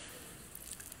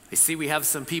I see we have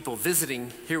some people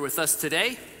visiting here with us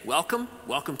today. Welcome.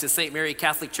 Welcome to St. Mary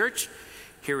Catholic Church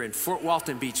here in Fort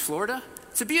Walton Beach, Florida.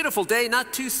 It's a beautiful day,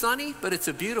 not too sunny, but it's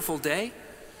a beautiful day.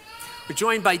 We're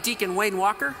joined by Deacon Wayne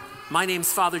Walker. My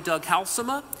name's Father Doug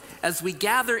Halsema, as we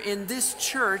gather in this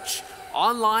church,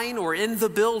 online or in the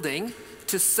building,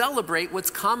 to celebrate what's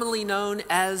commonly known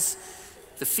as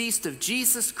the Feast of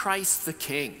Jesus Christ the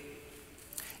King.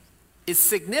 It's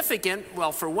significant,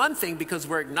 well, for one thing, because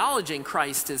we're acknowledging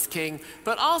Christ as King,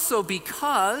 but also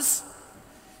because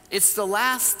it's the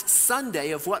last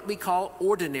Sunday of what we call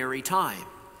ordinary time.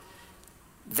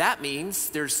 That means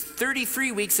there's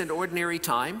 33 weeks in ordinary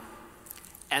time,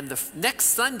 and the next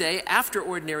Sunday after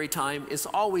ordinary time is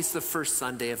always the first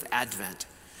Sunday of Advent.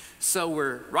 So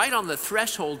we're right on the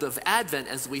threshold of Advent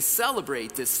as we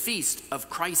celebrate this feast of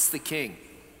Christ the King.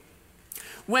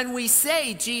 When we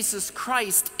say Jesus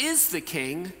Christ is the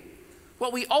King,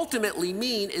 what we ultimately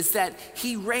mean is that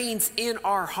he reigns in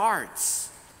our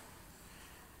hearts.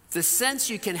 The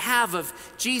sense you can have of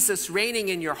Jesus reigning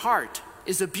in your heart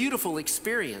is a beautiful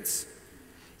experience.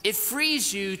 It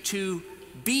frees you to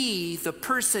be the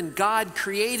person God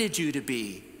created you to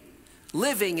be,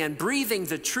 living and breathing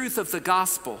the truth of the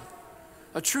gospel,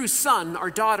 a true son or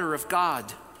daughter of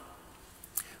God.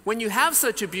 When you have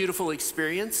such a beautiful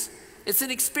experience, it's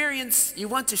an experience you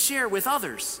want to share with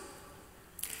others.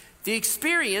 The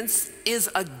experience is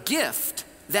a gift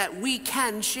that we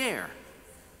can share.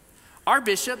 Our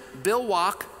bishop, Bill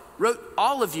Walk, wrote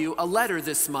all of you a letter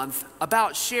this month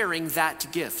about sharing that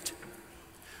gift.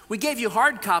 We gave you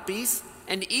hard copies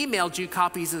and emailed you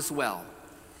copies as well.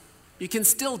 You can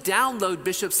still download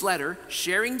Bishop's letter,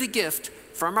 Sharing the Gift,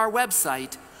 from our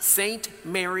website,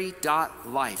 stmary.life.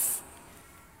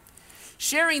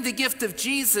 Sharing the gift of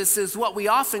Jesus is what we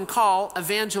often call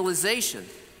evangelization.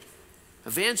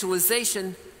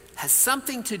 Evangelization has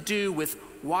something to do with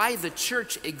why the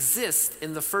church exists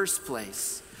in the first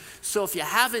place. So if you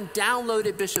haven't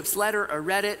downloaded Bishop's letter or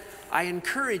read it, I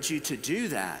encourage you to do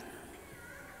that.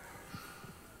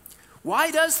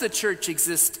 Why does the church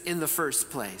exist in the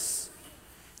first place?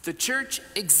 The church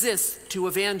exists to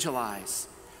evangelize.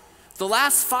 The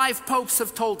last 5 popes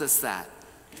have told us that.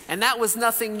 And that was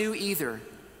nothing new either.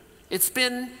 It's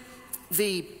been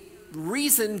the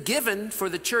reason given for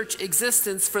the church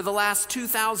existence for the last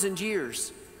 2,000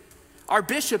 years. Our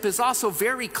bishop is also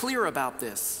very clear about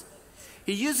this.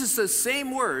 He uses those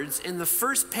same words in the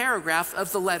first paragraph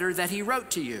of the letter that he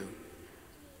wrote to you.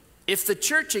 If the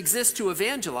church exists to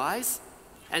evangelize,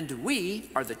 and we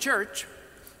are the church,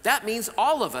 that means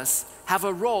all of us have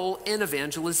a role in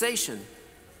evangelization.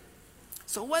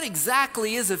 So what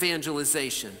exactly is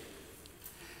evangelization?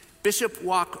 Bishop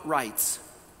Walk writes,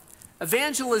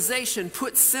 evangelization,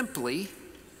 put simply,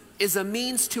 is a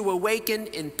means to awaken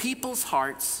in people's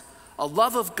hearts a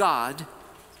love of God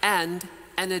and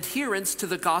an adherence to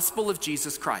the gospel of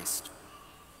Jesus Christ.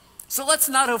 So let's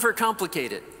not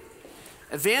overcomplicate it.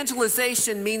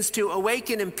 Evangelization means to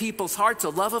awaken in people's hearts a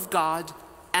love of God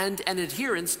and an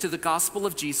adherence to the gospel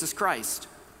of Jesus Christ.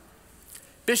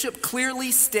 Bishop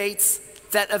clearly states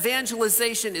that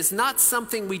evangelization is not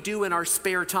something we do in our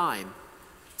spare time,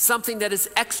 something that is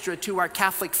extra to our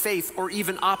Catholic faith or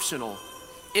even optional.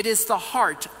 It is the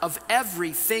heart of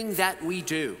everything that we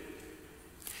do.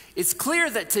 It's clear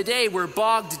that today we're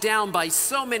bogged down by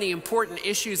so many important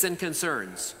issues and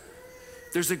concerns.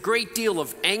 There's a great deal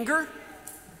of anger,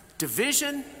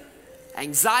 division,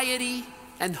 anxiety,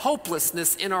 and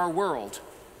hopelessness in our world.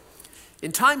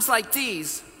 In times like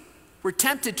these, we're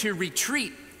tempted to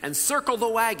retreat and circle the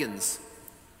wagons.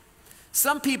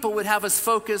 Some people would have us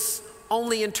focus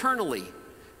only internally,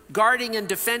 guarding and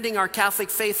defending our Catholic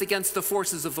faith against the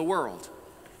forces of the world.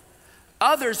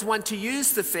 Others want to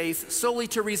use the faith solely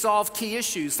to resolve key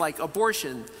issues like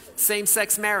abortion,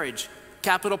 same-sex marriage,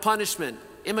 capital punishment,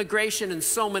 immigration, and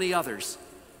so many others.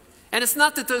 And it's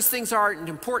not that those things aren't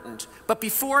important, but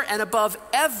before and above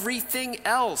everything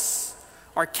else,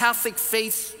 our Catholic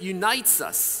faith unites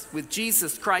us with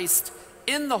Jesus Christ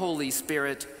in the Holy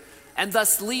Spirit, and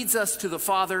thus leads us to the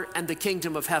Father and the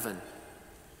kingdom of heaven.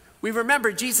 We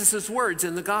remember Jesus' words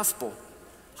in the gospel,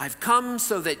 I've come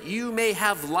so that you may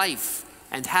have life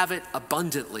and have it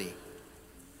abundantly.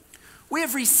 We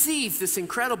have received this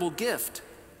incredible gift,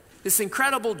 this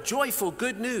incredible, joyful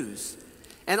good news,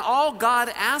 and all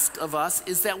God asks of us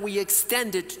is that we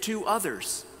extend it to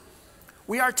others.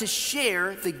 We are to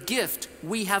share the gift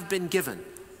we have been given.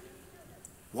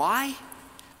 Why?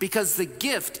 Because the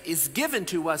gift is given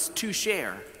to us to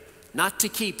share, not to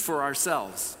keep for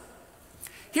ourselves.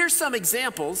 Here's some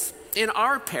examples in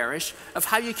our parish of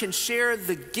how you can share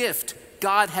the gift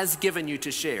God has given you to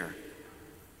share.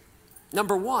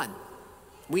 Number one,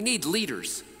 we need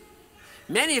leaders.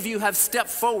 Many of you have stepped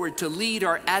forward to lead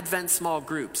our Advent small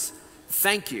groups.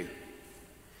 Thank you.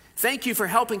 Thank you for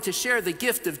helping to share the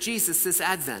gift of Jesus this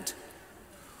Advent.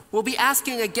 We'll be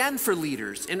asking again for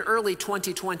leaders in early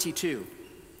 2022.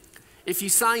 If you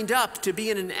signed up to be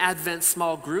in an Advent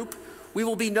small group, we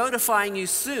will be notifying you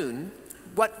soon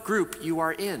what group you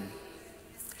are in.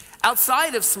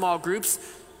 Outside of small groups,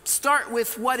 start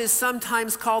with what is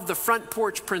sometimes called the front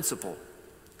porch principle.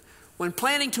 When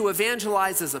planning to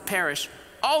evangelize as a parish,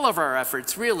 all of our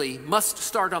efforts really must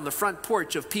start on the front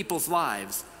porch of people's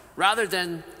lives rather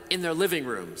than in their living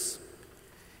rooms.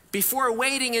 Before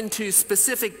wading into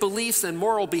specific beliefs and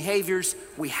moral behaviors,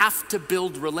 we have to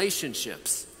build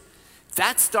relationships.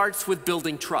 That starts with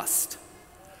building trust.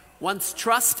 Once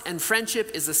trust and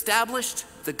friendship is established,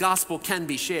 the gospel can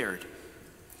be shared.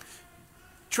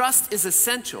 Trust is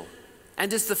essential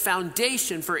and is the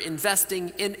foundation for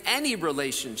investing in any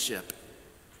relationship.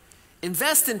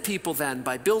 Invest in people then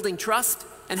by building trust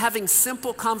and having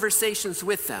simple conversations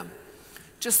with them,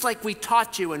 just like we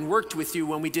taught you and worked with you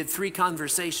when we did 3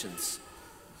 conversations.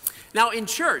 Now in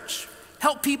church,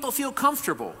 help people feel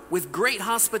comfortable with great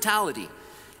hospitality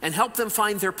and help them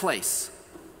find their place.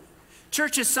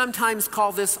 Churches sometimes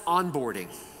call this onboarding.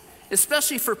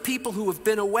 Especially for people who have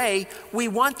been away, we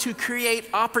want to create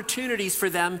opportunities for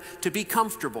them to be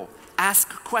comfortable, ask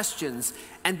questions,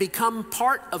 and become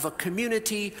part of a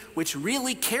community which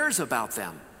really cares about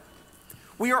them.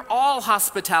 We are all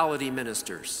hospitality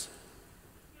ministers.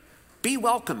 Be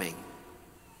welcoming.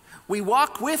 We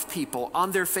walk with people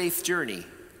on their faith journey,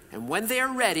 and when they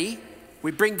are ready,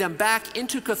 we bring them back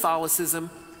into Catholicism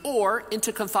or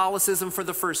into Catholicism for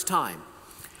the first time.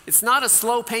 It's not a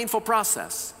slow, painful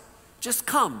process. Just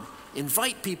come,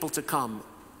 invite people to come.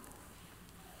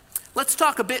 Let's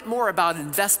talk a bit more about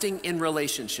investing in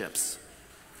relationships.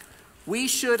 We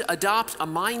should adopt a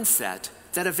mindset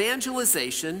that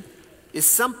evangelization is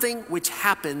something which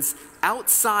happens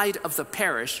outside of the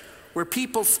parish where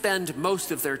people spend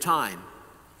most of their time.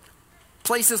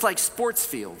 Places like sports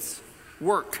fields,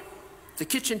 work, the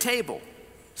kitchen table,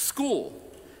 school.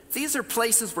 These are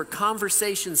places where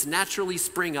conversations naturally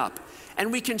spring up,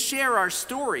 and we can share our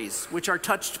stories which are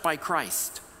touched by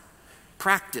Christ.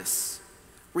 Practice.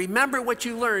 Remember what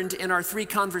you learned in our 3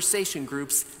 conversation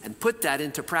groups and put that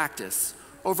into practice.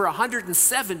 Over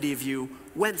 170 of you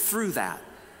went through that.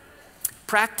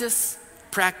 Practice,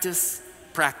 practice,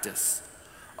 practice.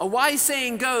 A wise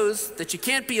saying goes that you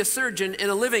can't be a surgeon in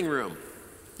a living room.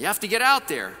 You have to get out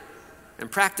there and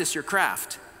practice your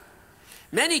craft.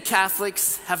 Many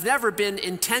Catholics have never been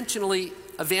intentionally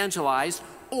evangelized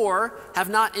or have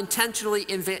not intentionally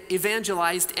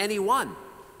evangelized anyone.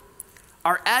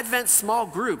 Our Advent small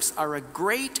groups are a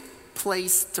great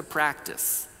place to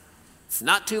practice. It's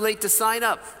not too late to sign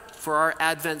up for our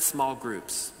Advent small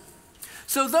groups.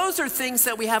 So those are things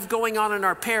that we have going on in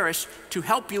our parish to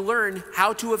help you learn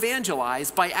how to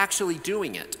evangelize by actually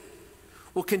doing it.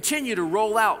 We'll continue to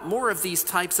roll out more of these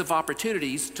types of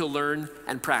opportunities to learn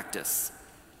and practice.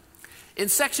 In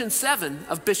section 7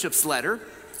 of Bishop's letter,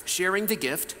 Sharing the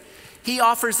Gift, he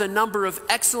offers a number of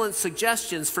excellent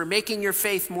suggestions for making your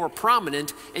faith more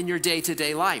prominent in your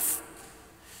day-to-day life.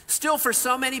 Still, for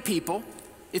so many people,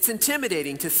 it's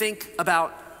intimidating to think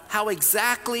about how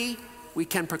exactly we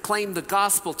can proclaim the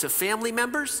gospel to family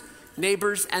members,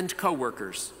 neighbors, and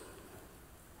coworkers.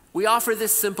 We offer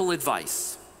this simple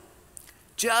advice.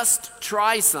 Just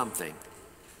try something.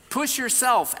 Push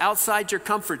yourself outside your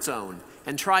comfort zone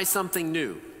and try something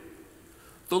new.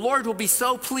 The Lord will be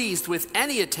so pleased with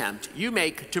any attempt you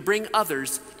make to bring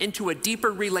others into a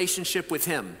deeper relationship with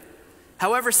Him,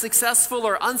 however successful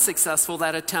or unsuccessful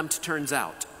that attempt turns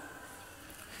out.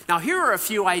 Now, here are a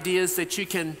few ideas that you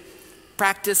can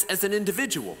practice as an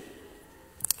individual.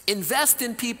 Invest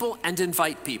in people and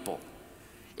invite people.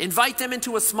 Invite them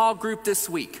into a small group this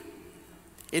week.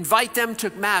 Invite them to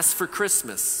Mass for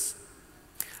Christmas.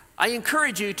 I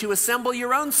encourage you to assemble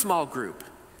your own small group.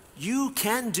 You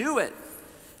can do it.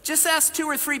 Just ask 2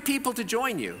 or 3 people to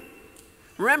join you.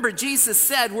 Remember, Jesus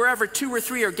said, wherever 2 or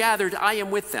 3 are gathered, I am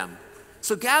with them.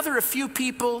 So gather a few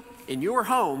people in your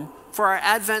home for our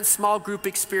Advent small group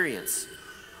experience.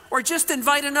 Or just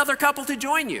invite another couple to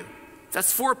join you.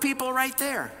 That's 4 people right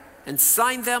there. And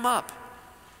sign them up.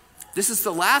 This is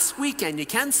the last weekend you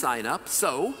can sign up,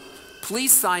 so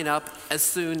please sign up as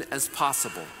soon as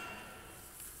possible.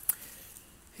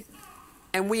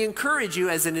 And we encourage you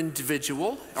as an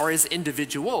individual, or as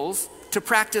individuals, to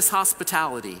practice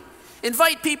hospitality.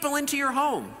 Invite people into your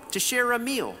home to share a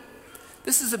meal.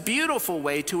 This is a beautiful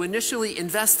way to initially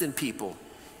invest in people.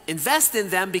 Invest in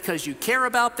them because you care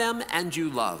about them and you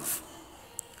love.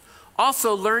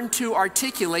 Also, learn to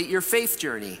articulate your faith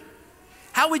journey.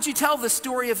 How would you tell the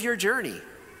story of your journey?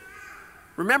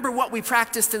 Remember what we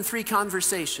practiced in 3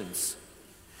 conversations.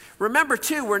 Remember,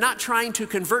 too, we're not trying to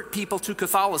convert people to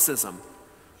Catholicism.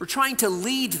 We're trying to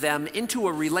lead them into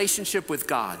a relationship with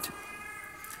God.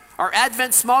 Our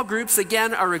Advent small groups,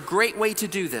 again, are a great way to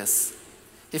do this.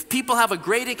 If people have a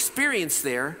great experience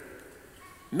there,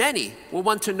 many will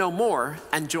want to know more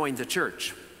and join the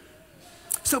church.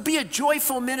 So be a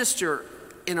joyful minister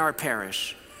in our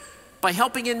parish by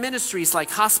helping in ministries like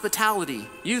hospitality,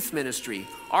 youth ministry,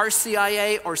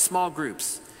 RCIA, or small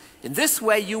groups. In this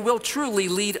way, you will truly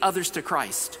lead others to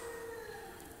Christ.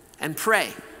 And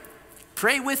pray.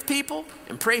 Pray with people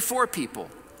and pray for people.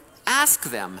 Ask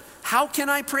them, how can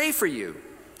I pray for you?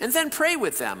 And then pray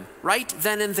with them right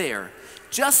then and there,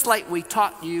 just like we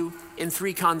taught you in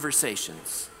 3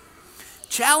 conversations.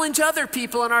 Challenge other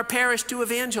people in our parish to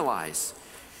evangelize.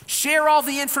 Share all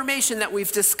the information that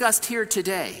we've discussed here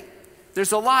today.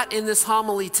 There's a lot in this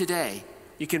homily today.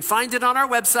 You can find it on our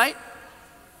website,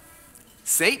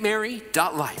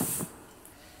 stmary.life.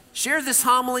 Share this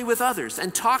homily with others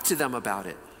and talk to them about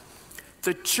it.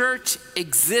 The church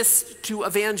exists to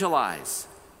evangelize.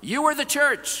 You are the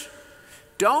church.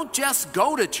 Don't just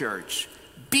go to church.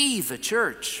 Be the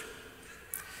church.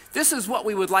 This is what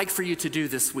we would like for you to do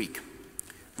this week.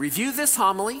 Review this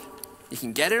homily. You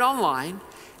can get it online.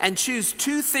 And choose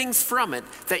 2 things from it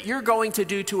that you're going to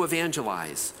do to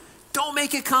evangelize. Don't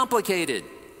make it complicated.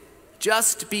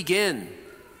 Just begin.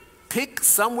 Pick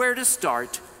somewhere to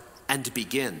start and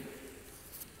begin.